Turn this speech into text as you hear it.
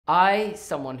I,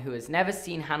 someone who has never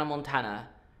seen Hannah Montana,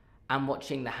 am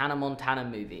watching the Hannah Montana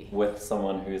movie. With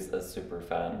someone who's a super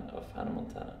fan of Hannah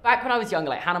Montana. Back when I was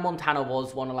younger, like Hannah Montana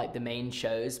was one of like the main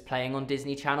shows playing on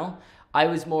Disney Channel. I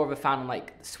was more of a fan of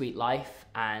like Sweet Life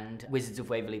and Wizards of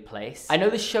Waverly Place. I know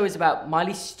this show is about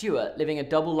Miley Stewart living a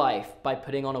double life by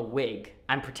putting on a wig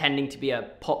and pretending to be a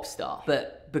pop star.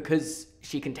 But because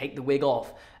she can take the wig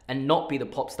off and not be the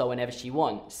pop star whenever she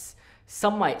wants,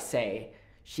 some might say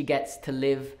she gets to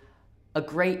live a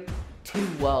great two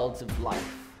worlds of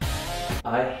life.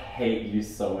 I hate you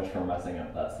so much for messing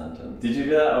up that sentence. Did you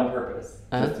do that on purpose?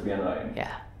 Just to be annoying?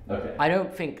 Yeah. Okay. I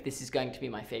don't think this is going to be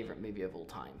my favorite movie of all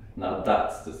time. No,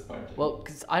 that's disappointing. Well,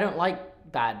 because I don't like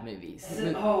bad movies.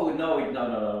 Oh,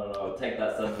 no. Take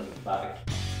that sentence back.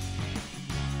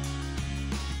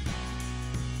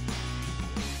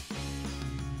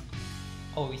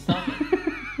 Oh, we started?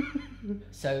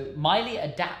 So, Miley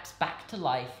adapts back to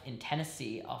life in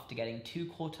Tennessee after getting too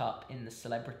caught up in the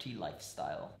celebrity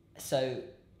lifestyle. So,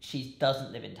 she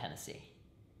doesn't live in Tennessee.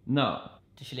 No.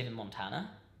 Does she live in Montana?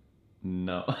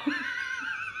 No.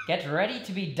 Get ready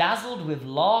to be dazzled with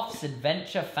laughs,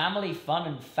 adventure, family fun,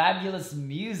 and fabulous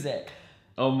music.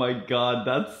 Oh my god,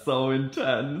 that's so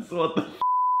intense. What the f***?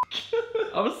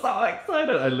 I'm so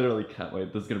excited. I literally can't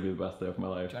wait. This is gonna be the best day of my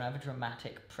life. Do you want to have a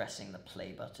dramatic pressing the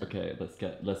play button? Okay, let's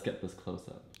get this close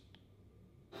up.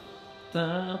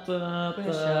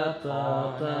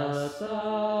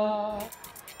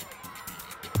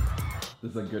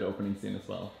 This is a good opening scene as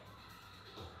well.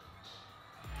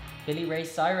 Billy Ray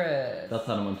Cyrus. That's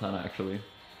Hannah Montana, actually.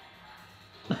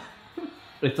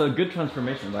 It's a good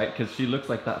transformation, right? Because she looks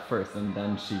like that first, and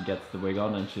then she gets the wig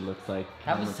on, and she looks like...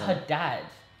 That was her dad.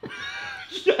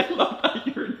 Yeah, I love how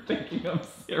you're thinking I'm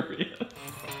serious.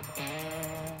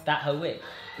 That her wig?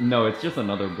 No, it's just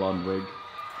another blonde wig.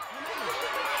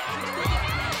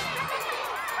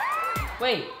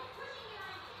 Wait.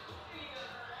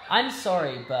 I'm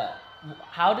sorry, but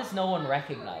how does no one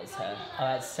recognize her? Oh,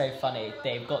 that's so funny.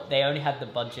 They only had the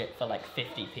budget for like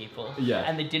 50 people. Yeah.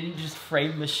 And they didn't just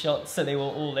frame the shots so they were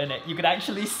all in it. You could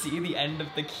actually see the end of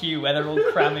the queue where they're all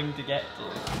cramming to get to.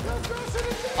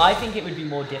 I think it would be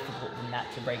more difficult than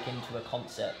that to break into a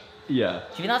concert. Yeah. Do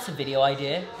you think that's a video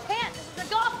idea? Can't, this is a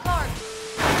golf cart!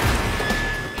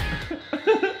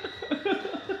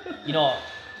 You know what?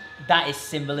 That is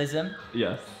symbolism.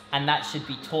 Yes. And that should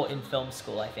be taught in film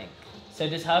school, I think. So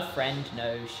does her friend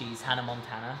know she's Hannah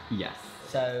Montana? Yes.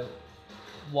 So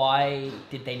why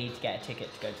did they need to get a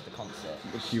ticket to go to the concert?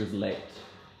 She was late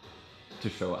to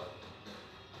show up.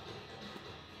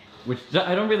 Which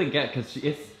I don't really get, because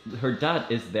her dad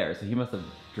is there, so he must have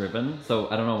driven. So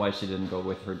I don't know why she didn't go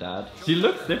with her dad. She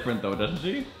looks different though, doesn't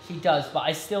she? She does, but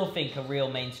I still think a real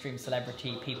mainstream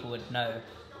celebrity, people would know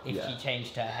if Yeah. she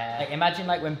changed her hair. Like, imagine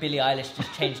like when Billie Eilish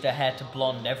just changed her hair to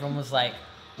blonde, everyone was like,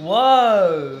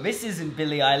 whoa, this isn't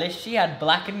Billie Eilish, she had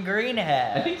black and green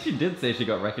hair. I think she did say she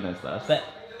got recognized last. But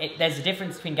there's a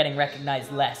difference between getting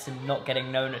recognized less and not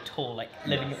getting known at all, like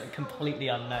living completely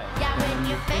unknown. Yeah, when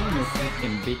you're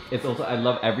famous. It's also, I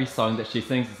love every song that she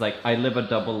sings. It's like, I live a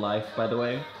double life, by the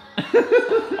way.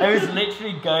 I was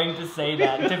literally going to say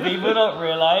that. Do people not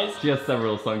realize? She has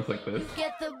several songs like this.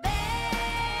 Get the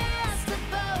best of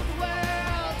both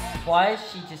worlds. Why has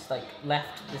she just like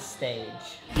left the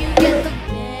stage? You get the best.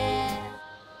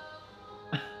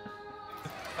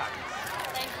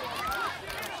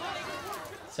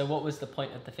 So what was the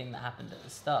point of the thing that happened at the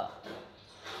start?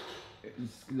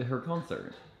 It's her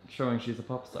concert, showing she's a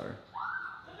pop star.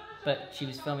 But she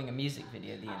was filming a music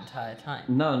video the entire time.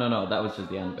 No, that was just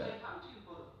the end bit.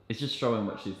 It's just showing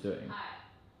what she's doing.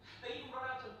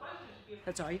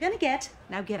 That's all you're gonna get.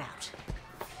 Now get out.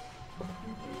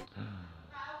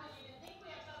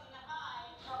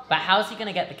 But how's he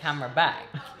gonna get the camera back?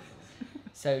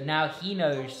 So now he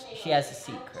knows she has a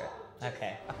secret.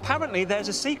 Okay. Apparently there's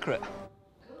a secret.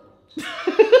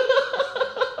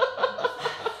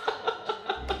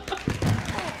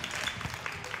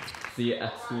 See,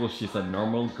 at school she's a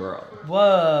normal girl.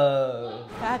 Whoa.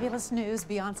 Fabulous news.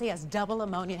 Beyonce has double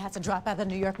ammonia and has to drop out of the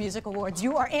New York Music Awards.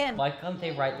 You are in. Why can't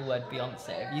they write the word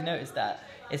Beyonce? Have you noticed that?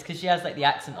 It's because she has like the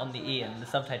accent on the E in the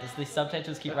subtitles. The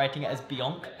subtitles keep writing it as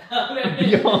Beyonc.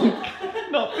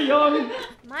 Beyonc, not Beyonc.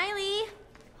 Miley,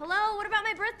 hello, what about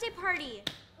my birthday party?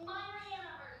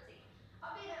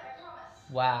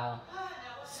 Wow.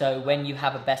 So when you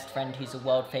have a best friend who's a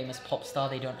world famous pop star,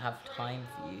 they don't have time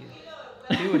for you.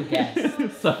 Who would have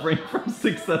guessed? Suffering from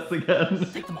success again.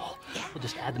 Take them all. We'll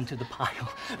just add them to the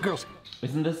pile. Girls.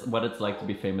 Isn't this what it's like to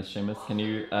be famous, Seamus? Can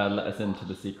you let us into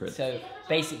the secret? So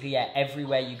basically, yeah,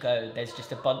 everywhere you go, there's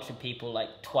just a bunch of people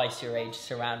like twice your age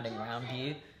surrounding around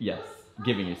you. Yes,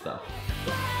 giving you stuff.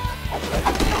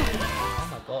 Oh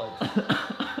my god.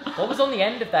 What was on the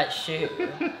end of that shoe?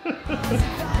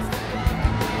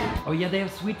 Oh yeah, they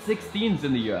have Sweet 16s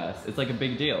in the US. It's like a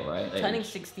big deal, right? Turning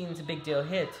 16 is a big deal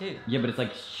here too. Yeah, but it's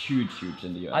like huge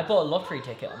in the US. I bought a lottery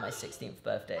ticket on my 16th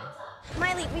birthday.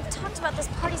 Miley, we've talked about this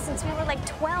party since we were like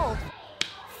 12.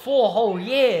 4 whole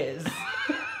years!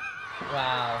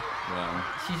 Wow. Yeah.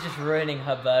 She's just ruining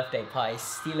her birthday party,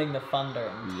 stealing the thunder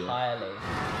entirely.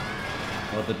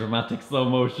 Oh, the dramatic slow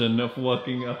motion of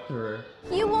walking up to her.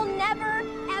 You will never,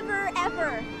 ever,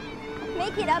 ever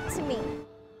make it up to me.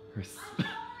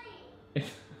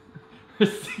 Her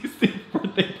 16th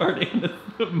birthday party, and it's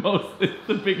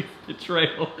the biggest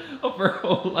betrayal of her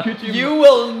whole life. You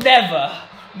will never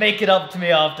make it up to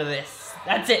me after this.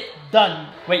 That's it, done.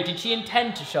 Wait, did she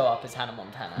intend to show up as Hannah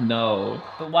Montana? No.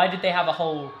 But why did they have a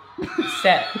whole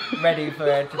set ready for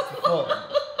her to perform?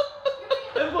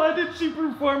 And why did she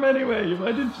perform anyway?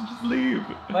 Why didn't she just leave?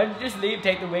 Why didn't you just leave,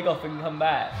 take the wig off and come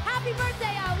back? Happy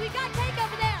birthday, y'all. We got cake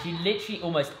over there. She literally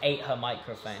almost ate her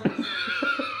microphone.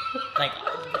 Like,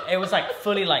 it was like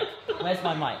fully like, where's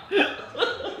my mic?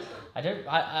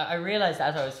 I realized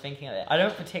as I was thinking of it, I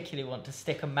don't particularly want to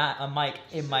stick a mic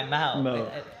in my mouth. No.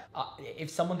 If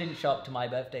someone didn't show up to my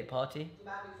birthday party,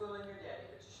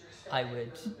 I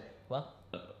would, well,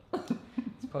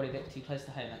 it's probably a bit too close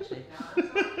to home actually.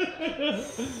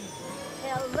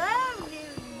 Hello,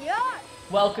 New York.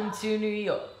 Welcome to New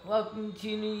York. Welcome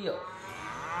to New York.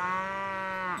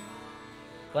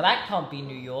 Well, that can't be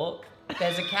New York.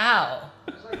 There's a cow.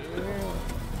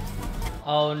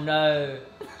 Oh no.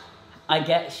 I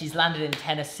get she's landed in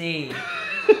Tennessee.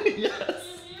 Yes.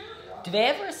 Do they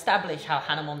ever establish how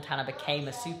Hannah Montana became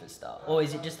a superstar? Or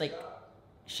is it just like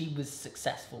she was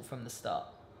successful from the start?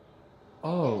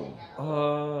 Oh,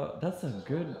 that's a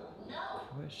good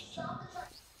question.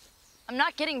 I'm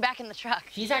not getting back in the truck.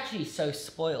 She's actually so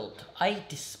spoiled. I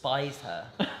despise her.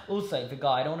 Also, the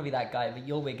guy, I don't want to be that guy, but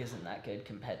your wig isn't that good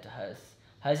compared to hers.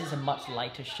 Hers is a much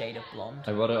lighter shade of blonde.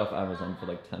 I bought it off Amazon for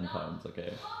like £10,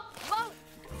 okay? Whoa.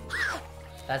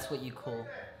 That's what you call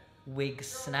wig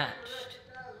snatched.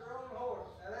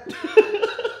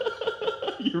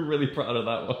 You're really proud of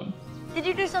that one. Did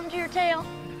you do something to your tail?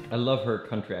 I love her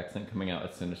country accent coming out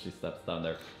as soon as she steps down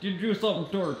there. Did you do something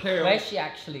to her tail? Where's she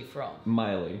actually from?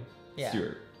 Miley Yeah.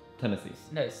 Stewart, Tennessee.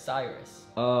 No, Cyrus.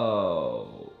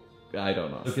 Oh, I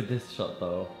don't know. Look at this shot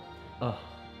though. Oh,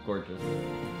 gorgeous.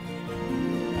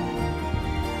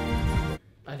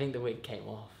 I think the wig came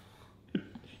off.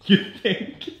 You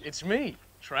think? It's me,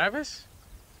 Travis.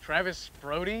 Travis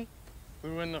Brody.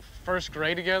 We were in the first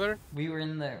grade together. We were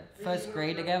in the first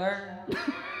grade together.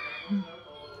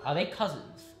 Are they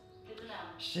cousins?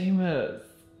 Seamus.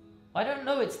 I don't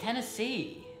know, it's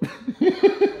Tennessee.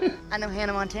 I know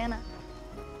Hannah Montana.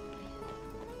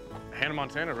 Hannah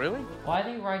Montana, really? Why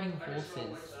are they riding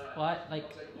horses? What?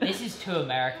 Like, this is too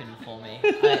American for me.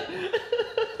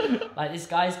 Like, this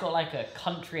guy's got like a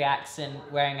country accent,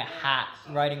 wearing a hat,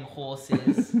 riding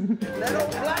horses. Little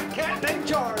black cat named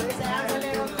Charlie. Sounds a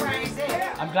little crazy.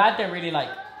 I'm glad they're really like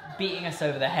beating us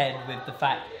over the head with the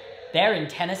fact they're in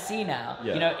Tennessee now.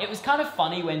 Yeah. You know, it was kind of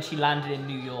funny when she landed in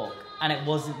New York and it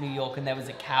wasn't New York and there was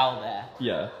a cow there.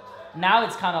 Yeah. Now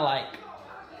it's kind of like,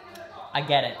 I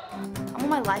get it. I want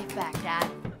my life back, Dad.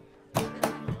 Can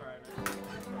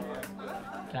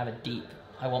I have a deep,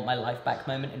 I want my life back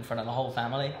moment in front of the whole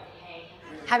family?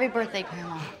 Happy birthday,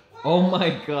 Grandma. Oh my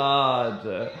god.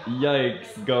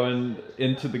 Yikes. Going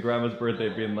into the grandma's birthday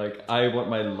being like, I want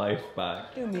my life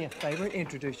back. Do me a favor,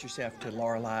 introduce yourself to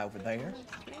Lorelei over there.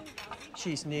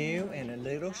 She's new and a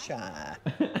little shy.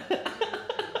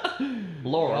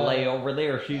 Lorelei over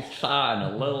there, she's shy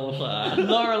and a little shy.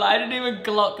 Laurel, I didn't even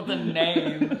clock the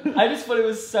name. I just thought it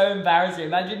was so embarrassing.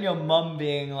 Imagine your mum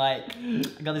being like, I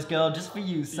got this girl just for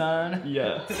you, son.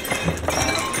 Yeah.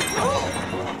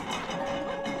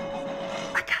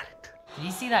 I got it. Did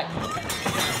you see that?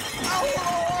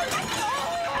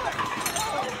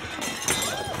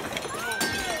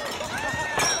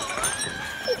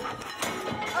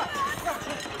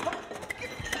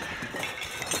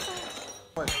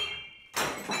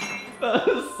 That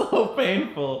was so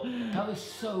painful. That was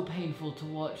so painful to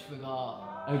watch, Vigar.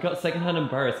 I got secondhand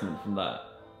embarrassment from that.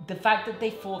 The fact that they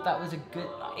thought that was a good...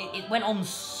 It went on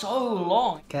so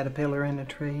long. Caterpillar in a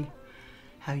tree.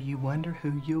 How you wonder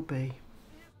who you'll be.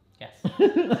 Yes.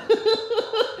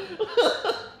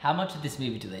 How much of this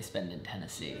movie do they spend in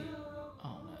Tennessee?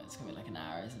 Oh no, it's gonna be like an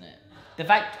hour, isn't it? The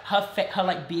fact her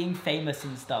like being famous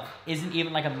and stuff isn't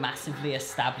even like a massively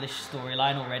established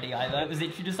storyline already either. It was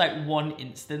literally just like one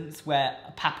instance where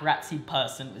a paparazzi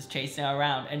person was chasing her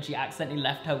around and she accidentally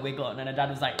left her wig on and her dad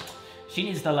was like, She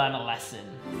needs to learn a lesson.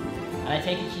 And I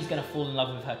take it she's gonna fall in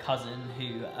love with her cousin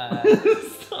who,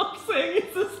 Stop saying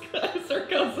it's her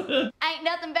cousin. Ain't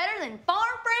nothing better than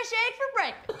farm fresh eggs for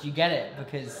breakfast. do you get it?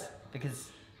 Because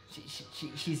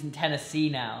she's in Tennessee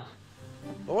now.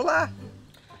 Lorelai?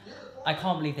 I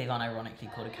can't believe they've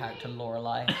unironically called a character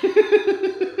Lorelai. Do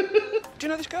you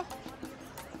know this girl?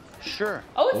 Sure.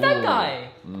 Oh, it's that Ooh. guy!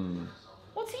 Mm.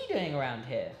 What's he doing around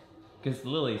here? Because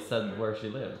Lily said where she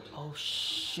lived. Oh,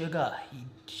 sugar.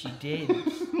 She did.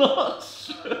 Not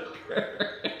sugar.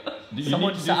 Do you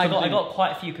Someone need to said, do I something- got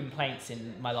quite a few complaints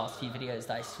in my last few videos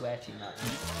that I swear too much.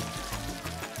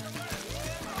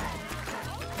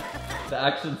 The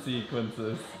action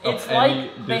sequences. It's of like any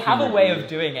they Disney have a way movie. of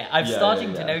doing it. I'm Yeah, starting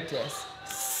yeah, to yeah. notice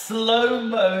slow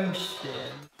motion.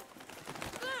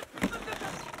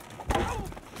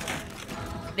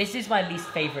 This is my least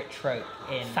favorite trope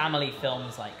in family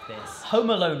films like this. Home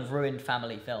Alone ruined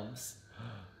family films.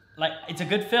 Like, it's a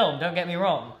good film, don't get me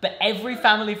wrong, but every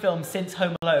family film since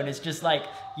Home Alone is just like,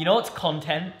 you know what's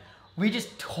content? We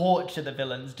just torture the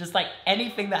villains. Just like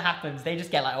anything that happens, they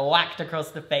just get like whacked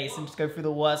across the face and just go through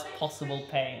the worst possible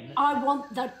pain. I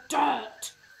want the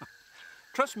dirt.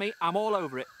 Trust me, I'm all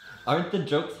over it. Aren't the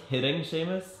jokes hitting,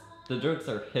 Seamus? The jokes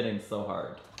are hitting so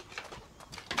hard.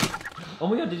 Oh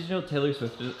my god, did you know Taylor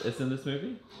Swift is in this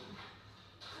movie?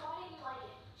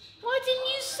 Why didn't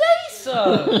you say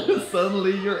so?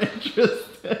 Suddenly you're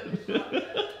interested.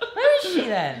 Where is she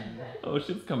then? Oh,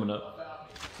 she's coming up.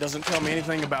 Doesn't tell me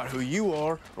anything about who you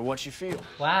are or what you feel.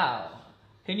 Wow.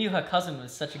 Who knew her cousin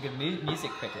was such a good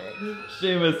music critic?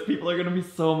 Seamus, people are gonna be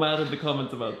so mad in the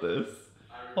comments about this.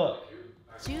 What?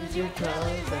 Choose your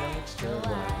colors extra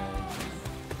wide.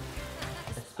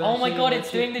 Oh my god,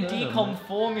 it's doing the decom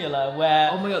formula where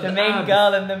Oh my God, the the main abs.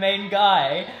 girl and the main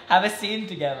guy have a scene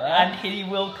together and he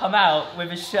will come out with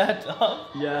his shirt off.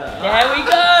 Yeah. There we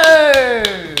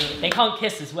go! They can't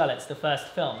kiss as well, it's the first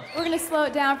film. We're gonna slow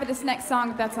it down for this next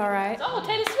song, if that's all right. Oh,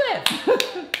 Taylor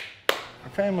Swift! Our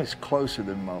family's closer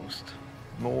than most.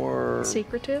 More...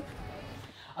 Secretive?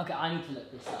 Okay, I need to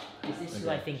look this up. Is this who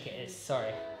I think it is?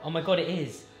 Sorry. Oh my god, it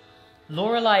is.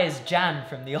 Lorelai is Jan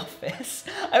from The Office.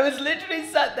 I was literally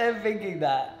sat there thinking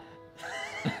that.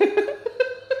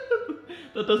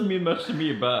 That doesn't mean much to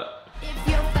me, but... If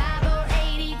you're 5 or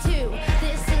 82,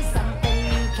 this is something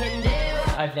you can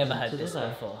do. I've never heard this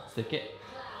before. Stick it.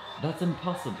 That's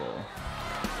impossible.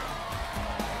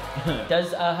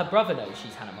 Does her brother know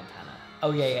she's Hannah Montana?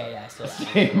 Oh yeah, I saw that.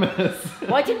 Seamus.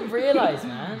 Well, I didn't realise,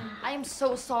 man. I am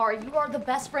so sorry. You are the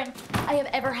best friend I have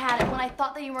ever had. And when I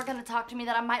thought that you weren't going to talk to me,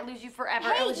 that I might lose you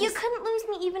forever. Hey, it was you just... couldn't lose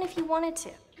me even if you wanted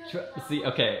to. See,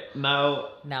 okay, now...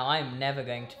 Now I'm never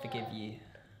going to forgive you.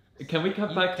 Can we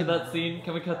cut back to that scene?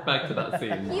 Can we cut back to that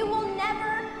scene? You will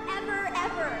never, ever,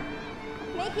 ever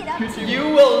make it up to me. You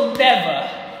will never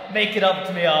make it up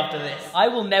to me after this. I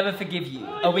will never forgive you.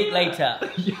 A week later,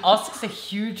 asks a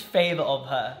huge favor of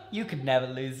her. You could never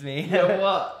lose me. You know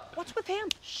what? What's with him?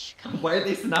 Shh, come Why are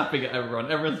they snapping at everyone?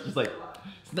 Everyone's just like,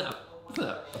 snap,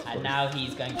 snap. And now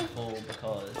he's going to fall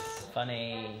because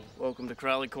funny. Welcome to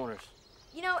Crowley Corners.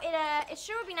 You know, it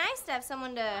sure would be nice to have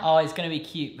someone to... Oh, it's going to be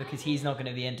cute because he's not going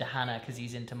to be into Hannah because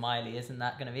he's into Miley. Isn't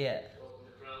that going to be it?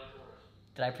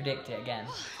 Did I predict it again?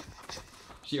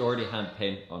 She already had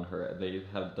paint on her. They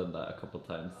have done that a couple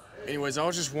times. Anyways, I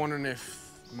was just wondering if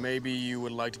maybe you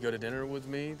would like to go to dinner with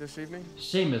me this evening?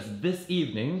 Seamus, this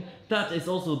evening, that is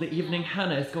also the evening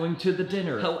Hannah is going to the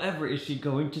dinner. However, is she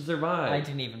going to survive? I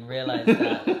didn't even realize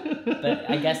that. But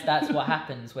I guess that's what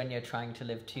happens when you're trying to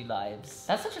live two lives.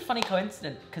 That's such a funny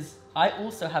coincidence because I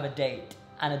also have a date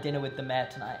and a dinner with the mayor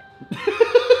tonight.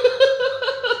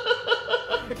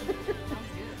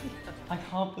 I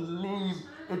can't believe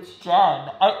it's Jan.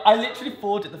 I literally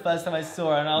thought it the first time I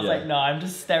saw her and I was like, no, I'm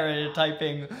just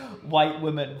stereotyping white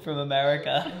women from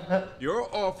America.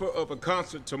 Your offer of a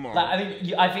concert tomorrow. Like, I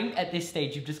mean, I think at this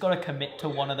stage you've just got to commit to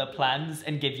one of the plans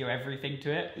and give your everything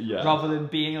to it, rather than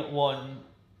being at one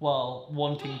while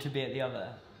wanting to be at the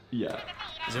other. Yeah.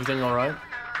 Is everything all right?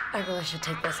 I really should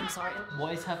take this. I'm sorry.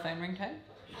 What is her phone ringtone?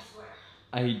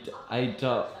 I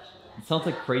don't... It sounds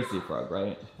like Crazy Frog,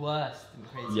 right? Worse than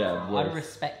Crazy Yeah, Frog. I'd worse. have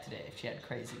respected it if she had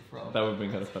Crazy Frog. That would have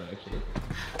been kind of fun, actually.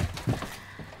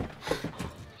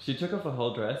 She took off a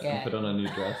whole dress and put on a new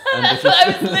dress. And That's what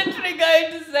I was literally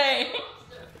going to say.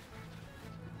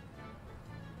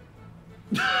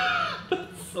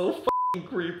 That's so f***ing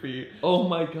creepy. Oh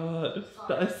my god.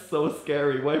 That is so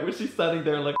scary. Why was she standing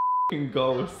there like a f***ing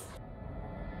ghost?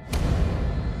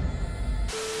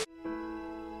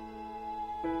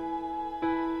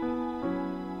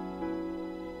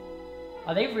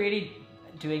 Are they really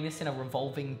doing this in a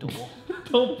revolving door?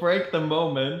 Don't break the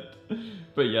moment.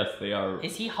 But yes, they are.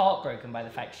 Is he heartbroken by the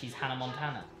fact she's Hannah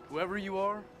Montana? Whoever you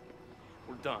are,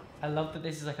 we're done. I love that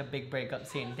this is like a big breakup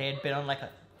scene. They had been on like a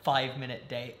 5-minute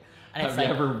date. And it's Have you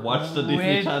like, ever watched a Disney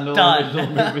we're Channel done. original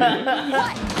movie?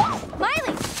 What?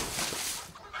 Miley!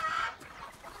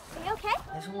 Are you okay?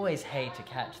 There's always hay to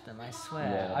catch them, I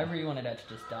swear. Yeah. I really wanted her to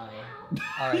just die.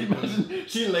 R.I.P.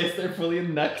 She lays there fully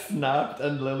neck snapped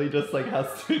and Lily just like has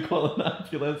to call an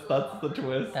ambulance. That's the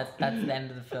twist. That's the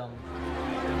end of the film.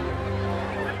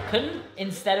 Couldn't,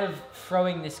 instead of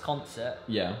throwing this concert,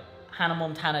 Yeah. Hannah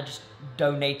Montana just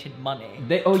donated money?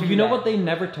 You know what they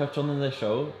never touch on in the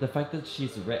show? The fact that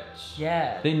she's rich.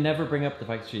 Yeah. They never bring up the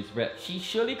fact that she's rich. She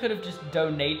surely could have just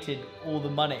donated all the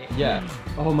money. Yeah.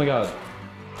 Oh my god.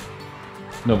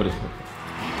 Nobody's perfect.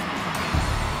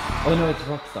 Oh no, it's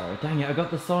Rockstar. Dang it, I got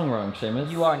the song wrong,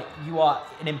 Seamus. You are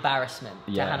an embarrassment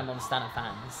to Yeah. Hannah Montana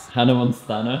fans. Hannah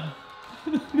Montana.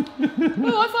 Oh,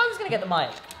 I thought I was gonna get the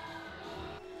mic.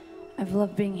 I've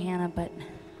loved being Hannah, but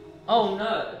Oh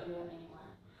no.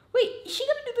 Wait, is she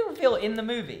gonna do the reveal in the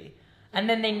movie? And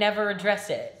then they never address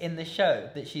it in the show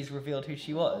that she's revealed who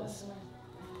she was?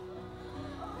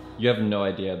 You have no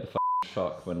idea the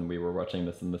shock when we were watching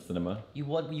this in the cinema. You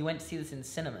went to see this in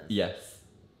cinemas? Yes.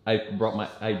 I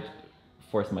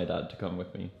forced my dad to come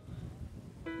with me.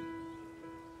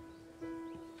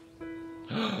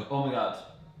 Oh my god.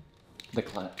 The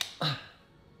clap.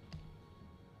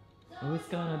 Oh, it's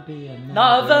gonna be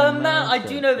another man. I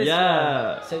do know this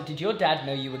Yeah. one. So did your dad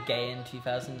know you were gay in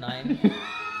 2009?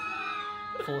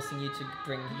 Forcing you to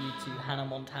bring you to Hannah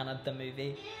Montana the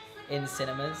movie in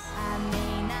cinemas?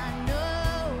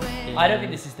 I don't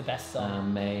think this is the best song. I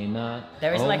may not.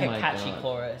 There isn't like a my catchy God.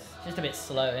 chorus. Just a bit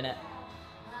slow, innit?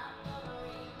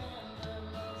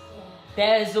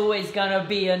 There's always gonna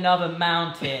be another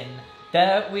mountain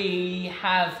that we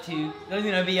have to. There's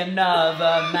gonna be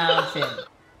another mountain.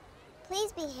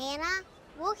 Please be Hannah.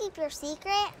 We'll keep your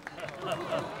secret.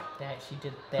 They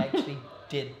actually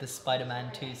did the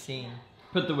Spider-Man 2 scene.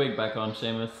 Put the wig back on,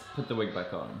 Seamus. Put the wig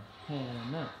back on.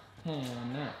 Hannah,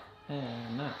 Hannah,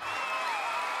 Hannah.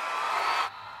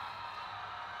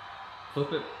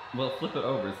 Flip it. Well, flip it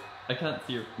over. I can't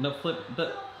see your. No, flip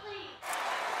the.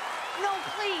 no,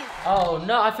 please. Oh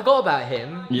no, I forgot about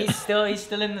him. Yeah. He's still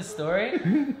in the story.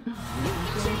 And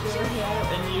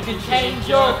you can change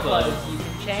your clothes. You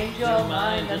can change your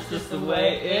mind. That's just the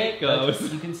way it goes.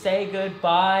 You can say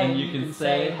goodbye And you can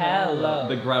say hello.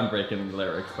 The groundbreaking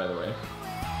lyrics, by the way.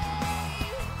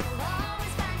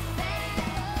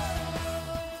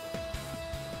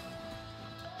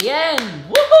 The end.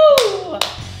 Woohoo!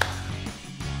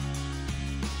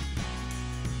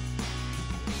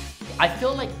 I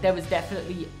feel like there was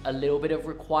definitely a little bit of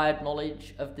required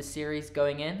knowledge of the series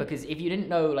going in, because if you didn't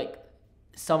know like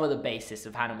some of the basis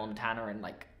of Hannah Montana and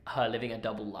like her living a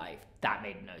double life, that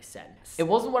made no sense. It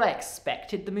wasn't what I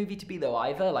expected the movie to be though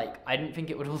either. Like I didn't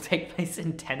think it would all take place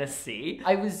in Tennessee.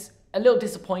 I was a little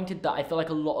disappointed that I feel like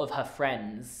a lot of her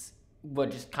friends were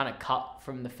just kind of cut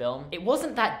from the film. It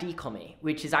wasn't that decom-y,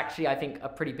 which is actually, I think, a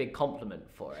pretty big compliment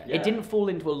for it. Yeah. It didn't fall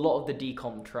into a lot of the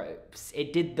decom tropes.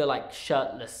 It did the like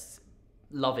shirtless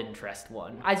love interest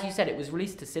one. As you said, it was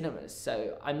released to cinemas,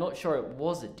 so I'm not sure it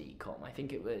was a decom. I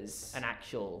think it was an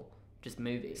actual just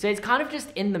movie. So it's kind of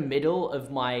just in the middle of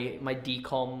my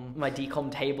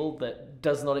decom table that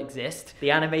does not exist.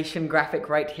 The animation graphic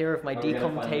right here of my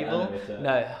decom table.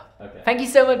 No. Okay. Thank you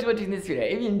so much for watching this video.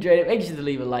 If you enjoyed it, make sure to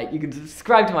leave a like. You can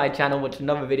subscribe to my channel, watch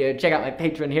another video, check out my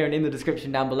Patreon here and in the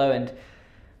description down below. And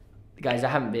guys, I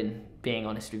haven't been being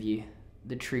honest with you.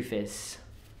 The truth is,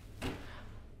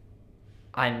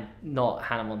 I'm not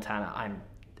Hannah Montana.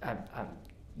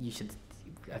 You should,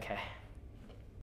 okay.